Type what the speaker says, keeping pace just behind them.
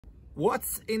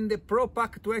What's in the Pro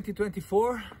Pack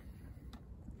 2024?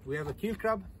 We have a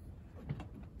Keelcrab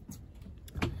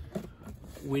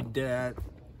with the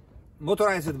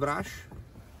motorized brush.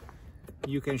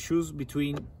 You can choose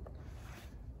between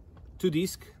two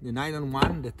discs, the nylon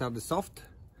one that are the soft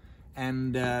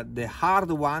and the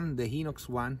hard one, the inox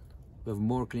one, with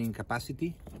more cleaning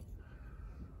capacity.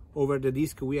 Over the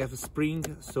disc we have a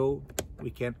spring, so we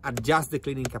can adjust the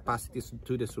cleaning capacity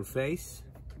to the surface.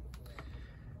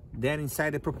 Then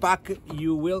inside the Pro Pack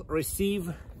you will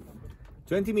receive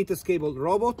 20 meters cable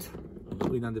robot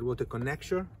with underwater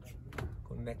connector.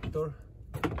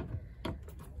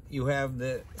 You have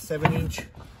the 7-inch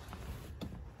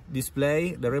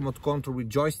display, the remote control with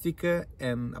joystick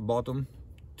and a button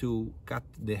to cut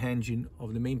the engine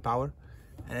of the main power,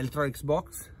 an electronics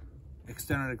box,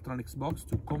 external electronics box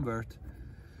to convert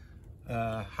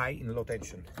high and low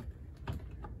tension.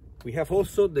 We have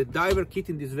also the diver kit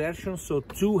in this version, so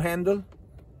 2 handles,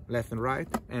 left and right,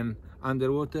 and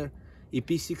underwater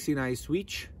EP69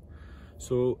 switch,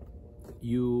 so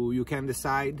you can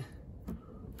decide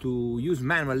to use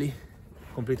manually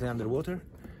completely underwater.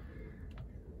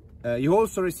 You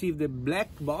also receive the black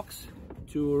box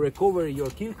to recover your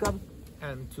Keelcrab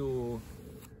and to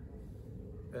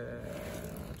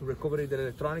recover the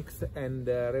electronics and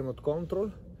the remote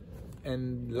control.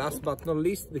 And last but not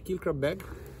least, the Keelcrab bag.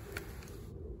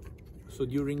 So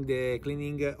during the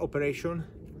cleaning operation,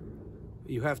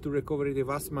 you have to recover the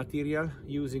vast material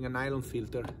using a nylon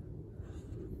filter.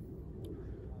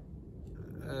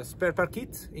 Spare part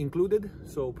kit included,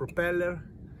 so propeller,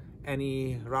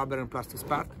 any rubber and plastic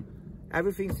part.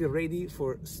 Everything is ready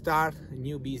for start a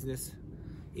new business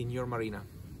in your marina.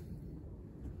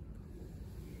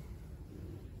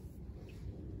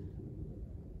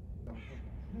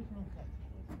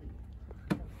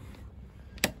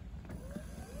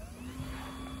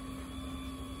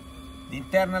 The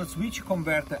internal switch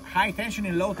converts high tension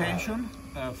and low tension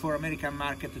for American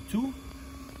market too,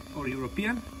 or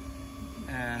European.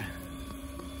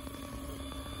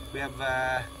 We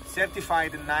have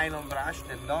certified nylon brush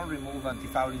that don't remove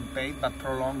anti-fouling paint but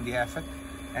prolong the effect,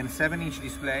 and 7-inch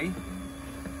display.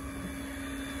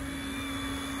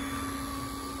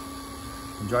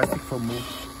 Joystick for move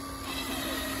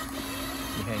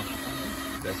the engine.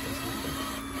 That's the system.